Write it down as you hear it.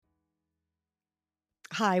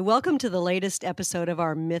Hi, welcome to the latest episode of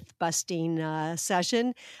our myth busting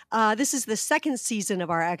session. This is the second season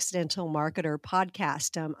of our Accidental Marketer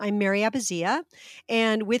podcast. I'm Mary Abazia,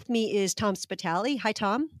 and with me is Tom Spitali. Hi,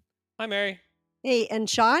 Tom. Hi, Mary. Hey, and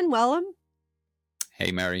Sean Wellham.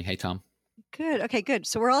 Hey, Mary. Hey, Tom. Good. Okay, good.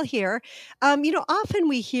 So we're all here. Often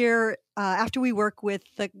we hear after we work with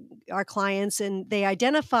our clients and they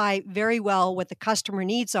identify very well what the customer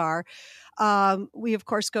needs are, we of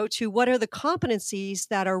course go to what are the competencies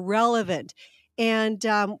that are relevant. And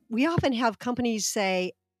we often have companies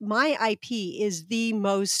say, my IP is the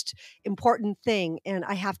most important thing and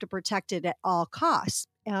I have to protect it at all costs.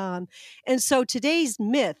 And so today's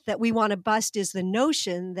myth that we want to bust is the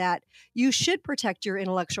notion that you should protect your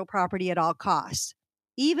intellectual property at all costs,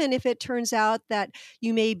 even if it turns out that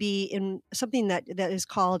you may be in something that is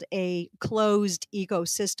called a closed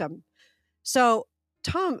ecosystem. So,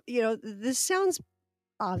 Tom, this sounds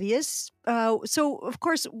obvious. So, of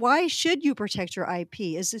course, why should you protect your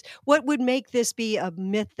IP? What would make this be a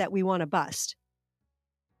myth that we want to bust?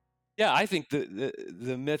 Yeah, I think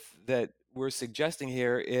the myth that we're suggesting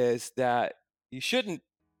here is that you shouldn't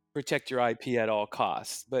protect your IP at all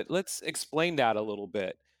costs. But let's explain that a little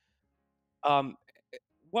bit.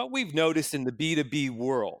 What we've noticed in the B2B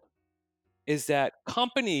world is that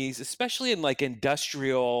companies, especially in like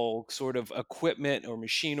industrial sort of equipment or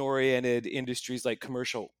machine-oriented industries like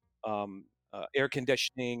commercial air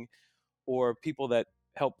conditioning, or people that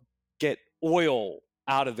help get oil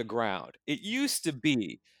out of the ground. It used to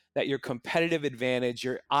be that your competitive advantage,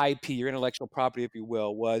 your IP, your intellectual property, if you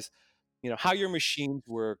will, was how your machines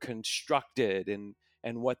were constructed and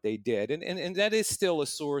what they did. And that is still a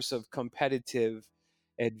source of competitive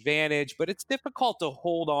advantage, but it's difficult to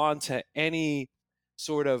hold on to any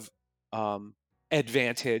sort of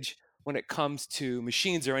advantage when it comes to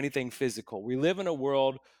machines or anything physical. We live in a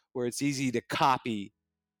world where it's easy to copy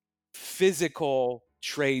physical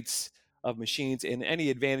traits of machines, and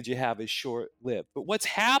any advantage you have is short-lived. But what's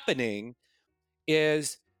happening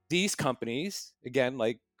is these companies, again,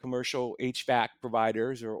 like commercial HVAC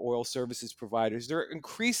providers or oil services providers, they're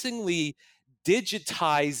increasingly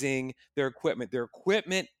digitizing their equipment. Their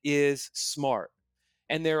equipment is smart,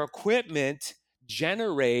 and their equipment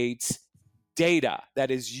generates data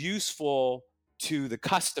that is useful to the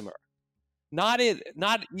customer, not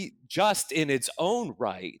just in its own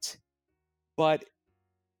right, but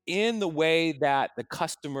in the way that the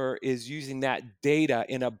customer is using that data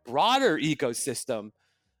in a broader ecosystem.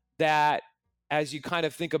 That, as you kind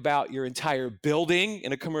of think about your entire building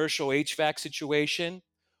in a commercial HVAC situation,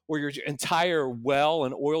 or your entire well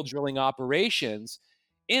and oil drilling operations,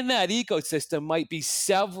 in that ecosystem might be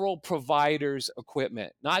several providers'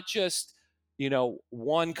 equipment, not just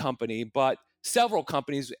one company, but several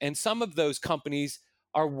companies, and some of those companies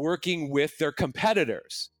are working with their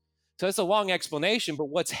competitors. So that's a long explanation, but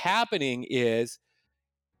what's happening is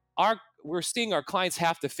we're seeing our clients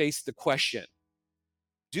have to face the question: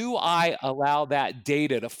 do I allow that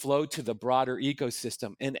data to flow to the broader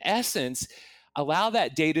ecosystem? In essence, allow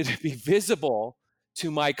that data to be visible to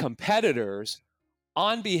my competitors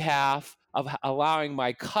on behalf of allowing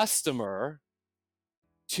my customer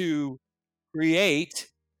to create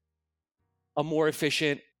a more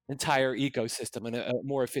efficient entire ecosystem and a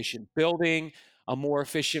more efficient building, a more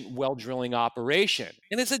efficient well drilling operation.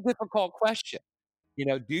 And it's a difficult question.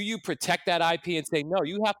 Do you protect that IP and say, no,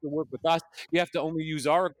 you have to work with us. You have to only use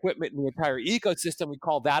our equipment in the entire ecosystem. We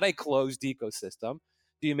call that a closed ecosystem.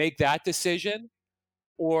 Do you make that decision?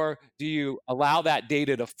 Or do you allow that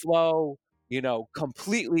data to flow,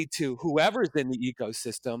 completely to whoever's in the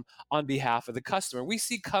ecosystem on behalf of the customer? We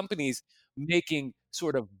see companies making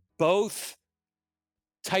sort of both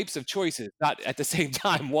types of choices, not at the same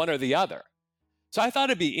time, one or the other. So I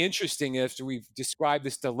thought it'd be interesting, after we've described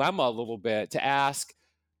this dilemma a little bit, to ask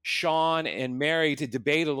Sean and Mary to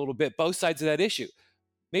debate a little bit both sides of that issue.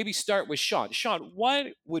 Maybe start with Sean. Sean, what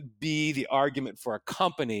would be the argument for a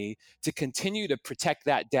company to continue to protect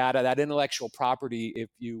that data, that intellectual property, if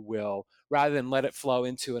you will, rather than let it flow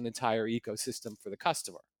into an entire ecosystem for the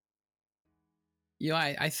customer? Yeah,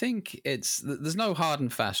 I think there's no hard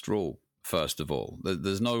and fast rule. First of all,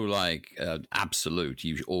 there's no absolute,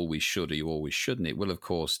 you always should or you always shouldn't. It will, of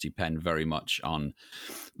course, depend very much on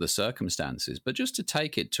the circumstances. But just to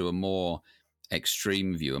take it to a more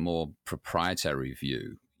extreme view, a more proprietary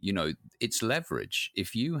view, it's leverage.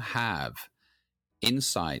 If you have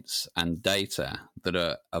insights and data that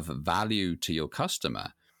are of value to your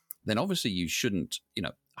customer, then obviously you shouldn't,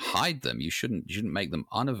 hide them. You shouldn't make them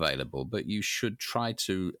unavailable, but you should try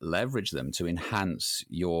to leverage them to enhance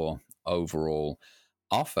your overall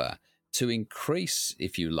offer, to increase,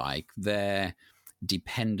 if you like, their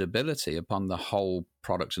dependability upon the whole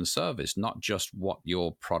product and service, not just what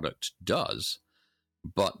your product does,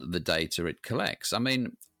 but the data it collects. I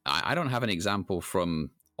mean, I don't have an example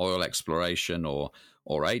from oil exploration or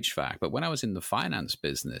HVAC, but when I was in the finance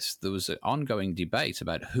business, there was an ongoing debate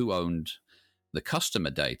about who owned the customer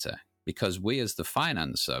data, because we as the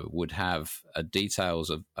financer would have details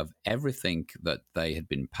of everything that they had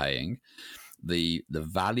been paying, the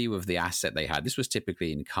value of the asset they had. This was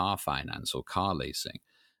typically in car finance or car leasing.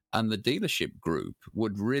 And the dealership group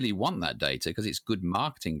would really want that data because it's good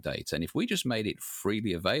marketing data. And if we just made it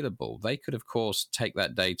freely available, they could, of course, take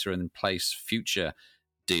that data and place future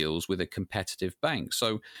deals with a competitive bank.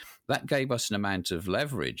 So that gave us an amount of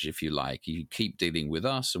leverage, if you like. You keep dealing with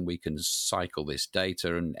us and we can cycle this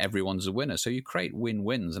data and everyone's a winner. So you create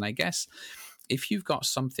win-wins. And I guess if you've got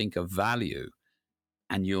something of value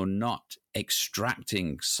and you're not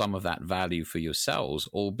extracting some of that value for yourselves,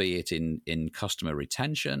 albeit in customer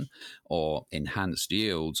retention or enhanced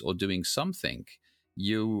yields or doing something,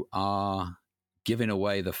 you are giving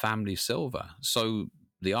away the family silver. So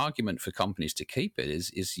the argument for companies to keep it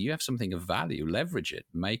is you have something of value, leverage it,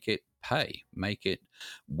 make it pay, make it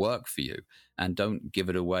work for you, and don't give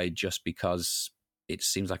it away just because it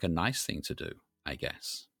seems like a nice thing to do, I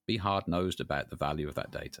guess. Be hard-nosed about the value of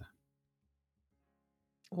that data.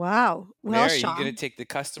 Wow. Well, Mary, you going to Sean. take the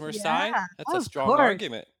customer Yeah, side? That's a of strong course.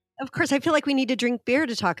 argument. Of course, I feel like we need to drink beer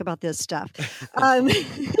to talk about this stuff. Um,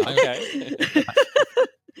 Okay.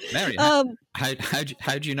 Mary, um, how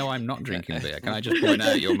do you know I'm not drinking beer? Can I just point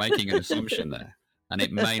out you're making an assumption there, and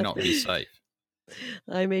it may not be safe.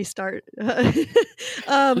 I may start. I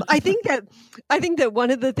think that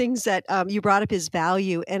one of the things that you brought up is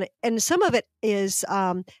value, and some of it is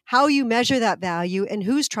how you measure that value and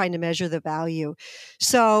who's trying to measure the value.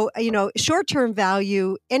 So, short term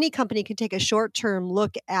value. Any company can take a short term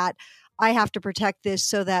look at. I have to protect this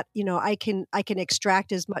so that I can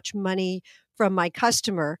extract as much money from my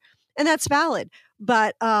customer, and that's valid.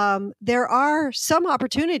 But there are some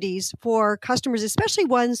opportunities for customers, especially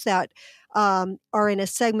ones that are in a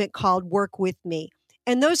segment called Work With Me.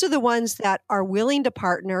 And those are the ones that are willing to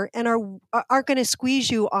partner and aren't going to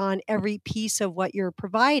squeeze you on every piece of what you're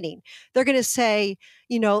providing. They're going to say,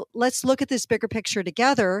 let's look at this bigger picture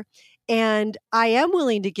together. And I am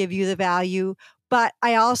willing to give you the value, but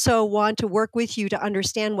I also want to work with you to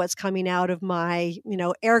understand what's coming out of my,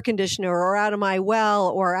 air conditioner or out of my well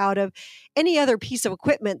or out of any other piece of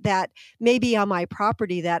equipment that may be on my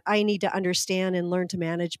property that I need to understand and learn to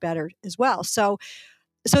manage better as well. So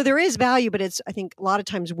there is value, but it's, I think, a lot of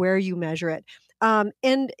times where you measure it. And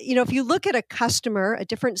if you look at a customer, a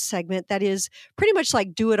different segment that is pretty much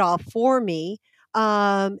like do it all for me,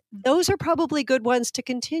 those are probably good ones to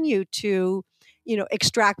continue to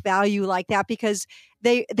extract value like that, because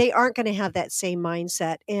they aren't going to have that same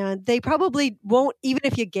mindset, and they probably won't, even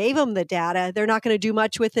if you gave them the data, they're not going to do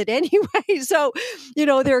much with it anyway. So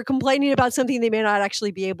they're complaining about something they may not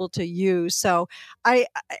actually be able to use. So I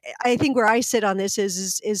think where I sit on this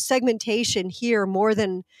is segmentation here more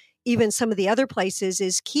than even some of the other places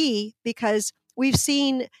is key, because we've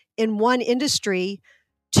seen in one industry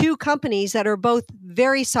two companies that are both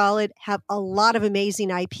very solid, have a lot of amazing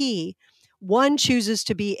IP. One chooses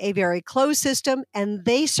to be a very closed system, and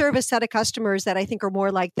they serve a set of customers that I think are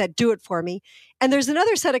more like that do it for me. And there's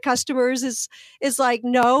another set of customers is like,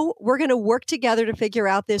 no, we're going to work together to figure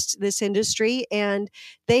out this industry, and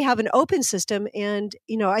they have an open system. And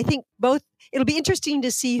I think both. It'll be interesting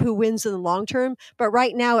to see who wins in the long term, but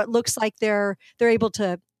right now it looks like they're able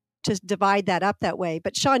to divide that up that way.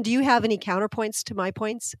 But Sean, do you have any counterpoints to my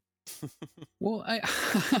points? Well, I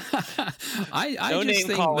no just name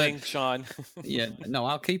think calling, that, Sean. yeah, no,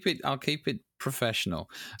 I'll keep it professional.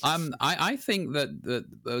 I think that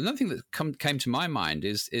another thing that came to my mind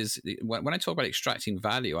is when I talk about extracting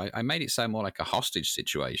value, I made it sound more like a hostage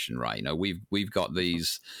situation, right? We've got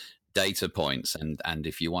these data points, and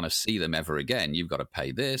if you want to see them ever again, you've got to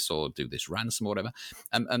pay this or do this ransom or whatever.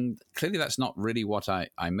 And clearly that's not really what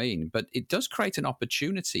I mean, but it does create an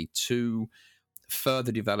opportunity to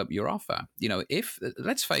further develop your offer. If,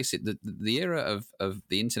 let's face it, the era of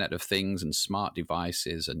the Internet of Things and smart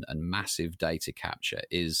devices and massive data capture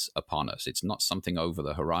is upon us. It's not something over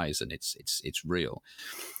the horizon. It's real.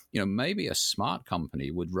 Maybe a smart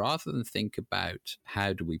company would, rather than think about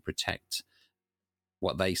how do we protect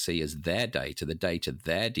what they see as their data, the data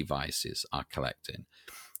their devices are collecting,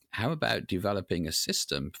 how about developing a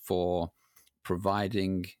system for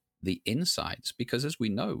providing the insights? Because as we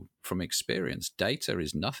know from experience, data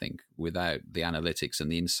is nothing without the analytics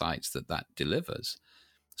and the insights that delivers.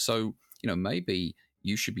 So, maybe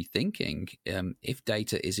you should be thinking, if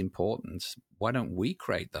data is important, why don't we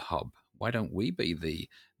create the hub? Why don't we be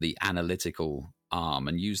the analytical arm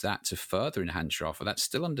and use that to further enhance your offer? That's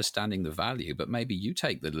still understanding the value, but maybe you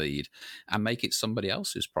take the lead and make it somebody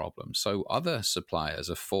else's problem. So other suppliers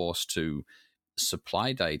are forced to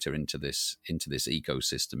supply data into this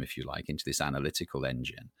ecosystem, if you like, into this analytical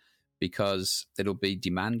engine, because it'll be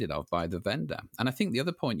demanded of by the vendor. And I think the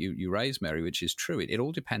other point you raised, Mary, which is true, it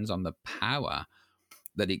all depends on the power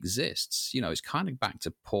that exists. You know, it's kind of back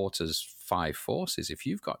to Porter's five forces. If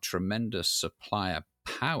you've got tremendous supplier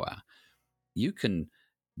power, you can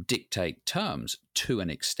dictate terms to an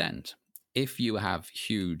extent. If you have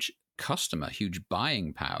huge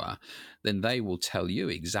buying power, then they will tell you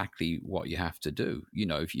exactly what you have to do. You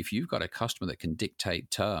know, if you've got a customer that can dictate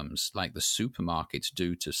terms like the supermarkets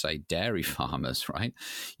do to, say, dairy farmers, right?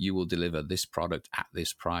 You will deliver this product at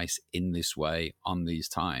this price in this way on these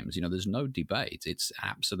times. You know, there's no debate. It's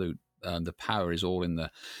absolute. The power is all in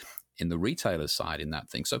the retailer side in that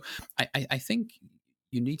thing. So I think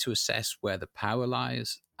you need to assess where the power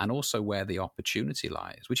lies and also where the opportunity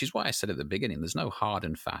lies, which is why I said at the beginning, there's no hard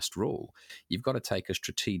and fast rule. You've got to take a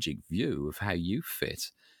strategic view of how you fit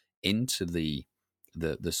into the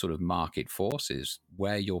sort of market forces,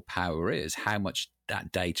 where your power is, how much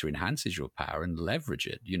that data enhances your power, and leverage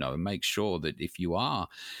it, you know, and make sure that if you are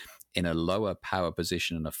in a lower power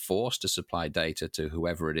position and are forced to supply data to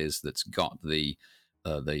whoever it is that's got the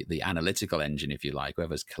analytical engine, if you like,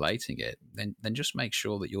 whoever's collating it, then just make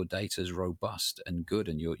sure that your data is robust and good,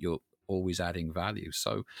 and you're always adding value.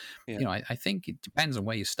 So, Yeah. you know, I think it depends on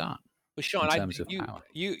where you start Well, Sean, in terms of you power.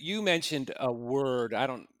 you mentioned a word. I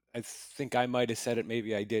think I might have said it.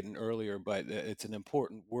 Maybe I didn't earlier, but it's an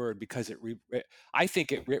important word because I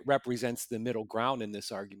think it represents the middle ground in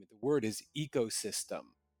this argument. The word is ecosystem.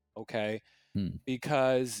 Okay, Hmm.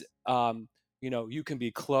 because you can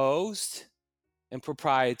be closed and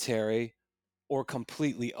proprietary or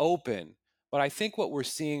completely open. But I think what we're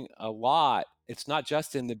seeing a lot, it's not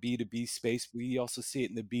just in the B2B space, we also see it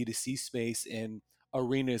in the B2C space in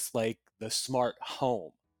arenas like the smart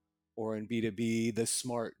home, or in B2B, the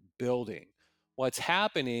smart building. What's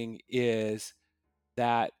happening is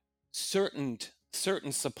that certain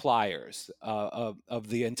suppliers of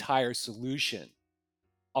the entire solution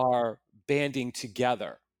are banding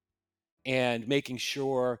together and making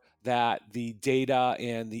sure that the data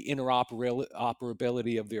and the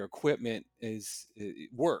interoperability of their equipment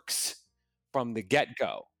works from the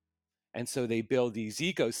get-go. And so they build these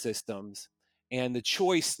ecosystems. And the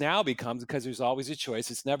choice now becomes, because there's always a choice,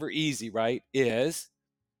 it's never easy, right? Is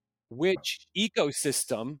which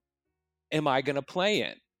ecosystem am I going to play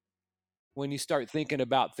in? When you start thinking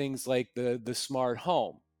about things like the smart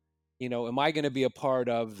home, am I going to be a part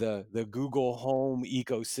of the Google Home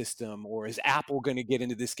ecosystem, or is Apple going to get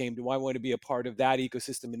into this game? Do I want to be a part of that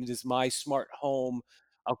ecosystem? And does my smart home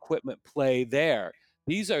equipment play there?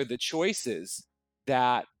 These are the choices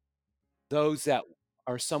that those that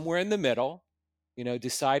are somewhere in the middle,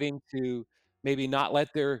 deciding to maybe not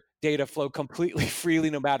let their data flow completely freely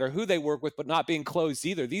no matter who they work with, but not being closed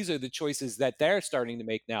either. These are the choices that they're starting to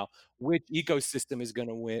make now. Which ecosystem is going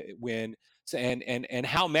to win? So, and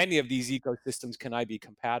how many of these ecosystems can I be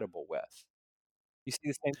compatible with? You see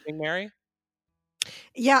the same thing, Mary?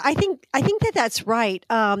 Yeah, I think that that's right.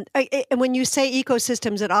 And when you say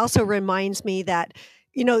ecosystems, it also reminds me that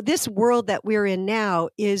this world that we're in now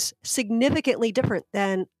is significantly different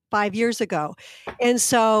than 5 years ago, and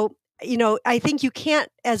so I think you can't,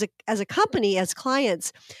 as a company, as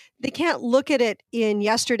clients, they can't look at it in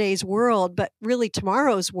yesterday's world, but really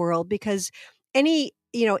tomorrow's world, because any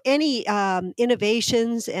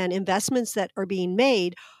innovations and investments that are being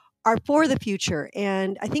made are for the future.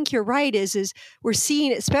 And I think you're right, is we're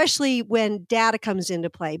seeing, especially when data comes into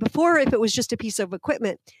play. Before, if it was just a piece of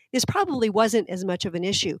equipment, this probably wasn't as much of an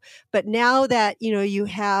issue. But now that, you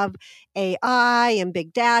have AI and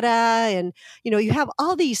big data, and, you have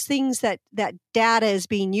all these things that data is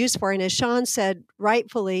being used for. And as Sean said,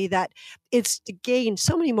 rightfully, that it's to gain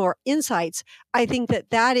so many more insights. I think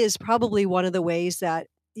that is probably one of the ways that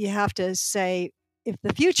you have to say, if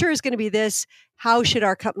the future is going to be this, how should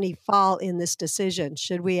our company fall in this decision?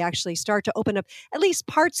 Should we actually start to open up at least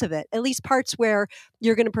parts of it, at least parts where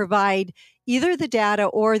you're going to provide either the data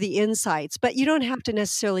or the insights, but you don't have to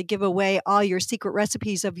necessarily give away all your secret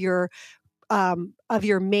recipes of your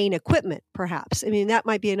main equipment, perhaps. I mean, that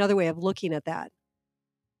might be another way of looking at that.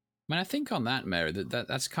 I mean, I think on that, Mary,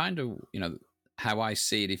 that's kind of, how I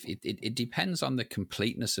see it. If it depends on the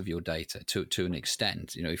completeness of your data to an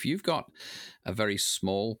extent. If you've got a very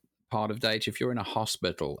small part of data. If you're in a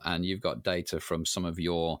hospital and you've got data from some of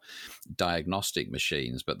your diagnostic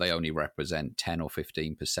machines, but they only represent 10 or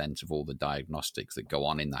 15% of all the diagnostics that go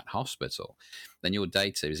on in that hospital, then your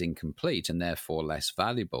data is incomplete and therefore less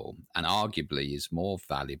valuable, and arguably is more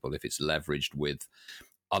valuable if it's leveraged with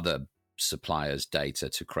other suppliers' data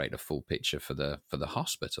to create a full picture for the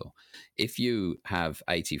hospital. If you have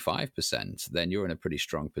 85%, then you're in a pretty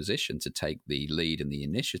strong position to take the lead and the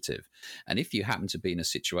initiative. And if you happen to be in a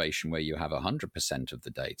situation where you have 100% of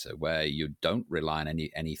the data, where you don't rely on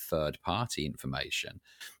any third party information,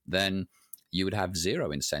 then you would have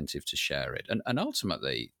zero incentive to share it. And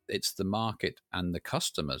ultimately, it's the market and the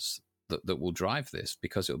customers that will drive this,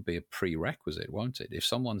 because it will be a prerequisite, won't it? If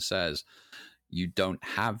someone says, you don't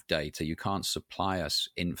have data, you can't supply us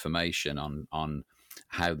information on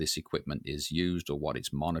how this equipment is used or what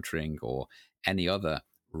it's monitoring or any other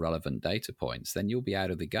relevant data points, then you'll be out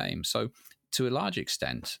of the game. So to a large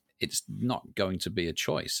extent, it's not going to be a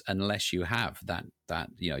choice unless you have that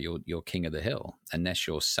you're king of the hill. Unless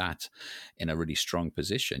you're sat in a really strong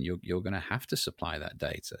position, you're going to have to supply that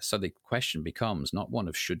data. So the question becomes not one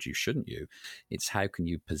of should you, shouldn't you, it's how can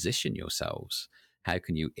you position yourselves, how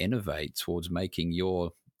can you innovate towards making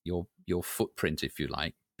your footprint, if you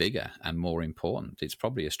like, bigger and more important. It's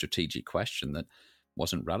probably a strategic question that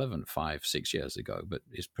wasn't relevant 5-6 years ago, but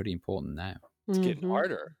is pretty important now. It's getting Mhm.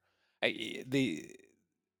 harder.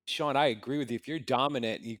 Sean, I agree with you. If you're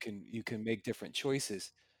dominant, you can make different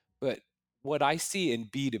choices. But what I see in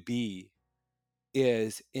B2B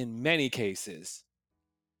is, in many cases,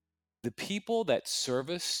 the people that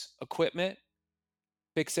service equipment,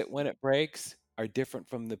 fix it when it breaks, are different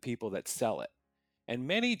from the people that sell it. And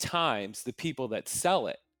many times, the people that sell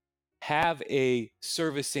it have a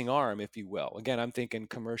servicing arm, if you will. Again, I'm thinking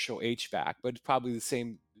commercial HVAC, but it's probably the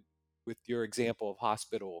same with your example of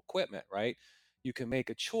hospital equipment, right? You can make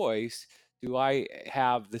a choice. Do I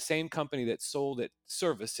have the same company that sold it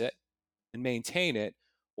service it and maintain it,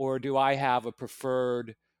 or do I have a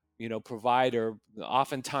preferred, provider?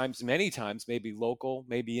 Oftentimes, many times, maybe local,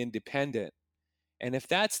 maybe independent. And if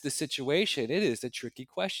that's the situation, it is a tricky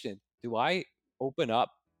question. Do I open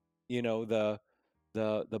up, the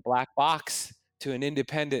black box to an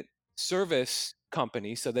independent service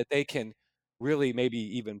company so that they can really maybe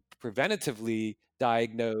even preventatively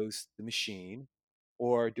diagnose the machine,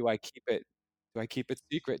 or do I keep it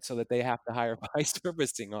secret so that they have to hire my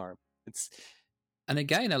servicing arm? It's And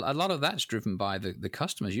again, a lot of that's driven by the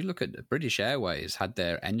customers. You look at British Airways had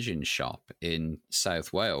their engine shop in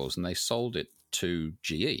South Wales, and they sold it to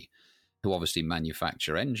GE, who obviously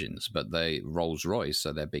manufacture engines, but Rolls-Royce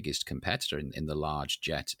are their biggest competitor in the large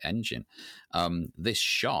jet engine. This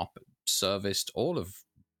shop serviced all of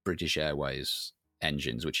British Airways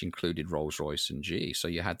engines, which included Rolls-Royce and GE. So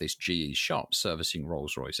you had this GE shop servicing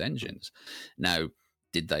Rolls-Royce engines. Now,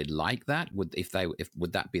 did they like that? Would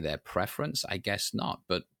that be their preference? I guess not.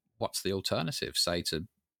 But what's the alternative? Say to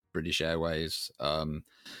British Airways or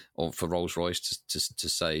for Rolls-Royce to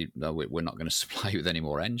say, no, we're not going to supply you with any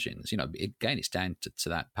more engines. Again, it's down to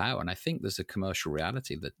that power. And I think there's a commercial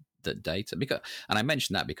reality that data, and I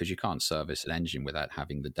mentioned that because you can't service an engine without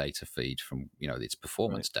having the data feed from, its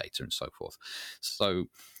performance right. data and so forth. So,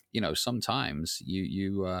 sometimes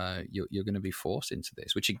you're going to be forced into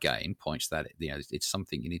this, which again points that it's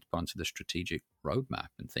something you need to put onto the strategic roadmap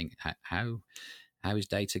and think how is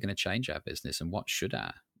data going to change our business, and what should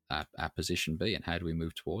our position be, and how do we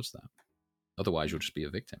move towards that? Otherwise, you'll just be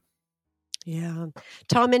a victim. Yeah.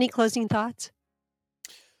 Tom, any closing thoughts?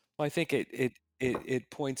 Well, I think it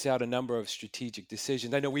points out a number of strategic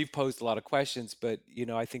decisions. I know we've posed a lot of questions, but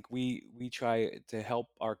I think we try to help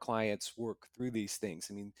our clients work through these things.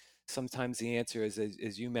 I mean, sometimes the answer is,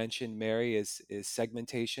 as you mentioned, Mary, is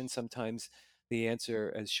segmentation. Sometimes the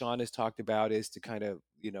answer, as Sean has talked about, is to kind of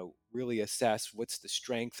really assess what's the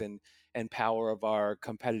strength and power of our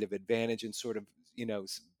competitive advantage, and sort of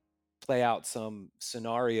play out some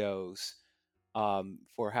scenarios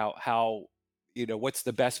for how what's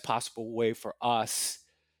the best possible way for us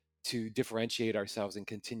to differentiate ourselves and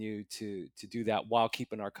continue to do that while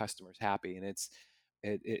keeping our customers happy. And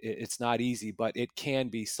it's not easy, but it can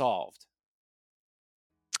be solved.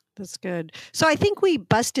 That's good. So I think we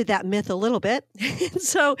busted that myth a little bit.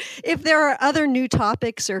 So if there are other new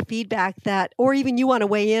topics or feedback or even you want to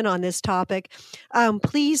weigh in on this topic,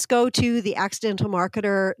 please go to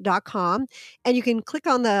theaccidentalmarketer.com and you can click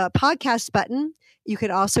on the podcast button. You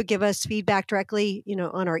could also give us feedback directly,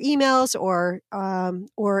 on our emails or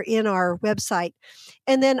in our website.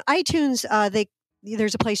 And then iTunes,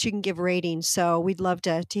 there's a place you can give ratings. So we'd love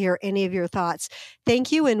to hear any of your thoughts.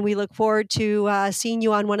 Thank you. And we look forward to seeing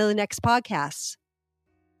you on one of the next podcasts.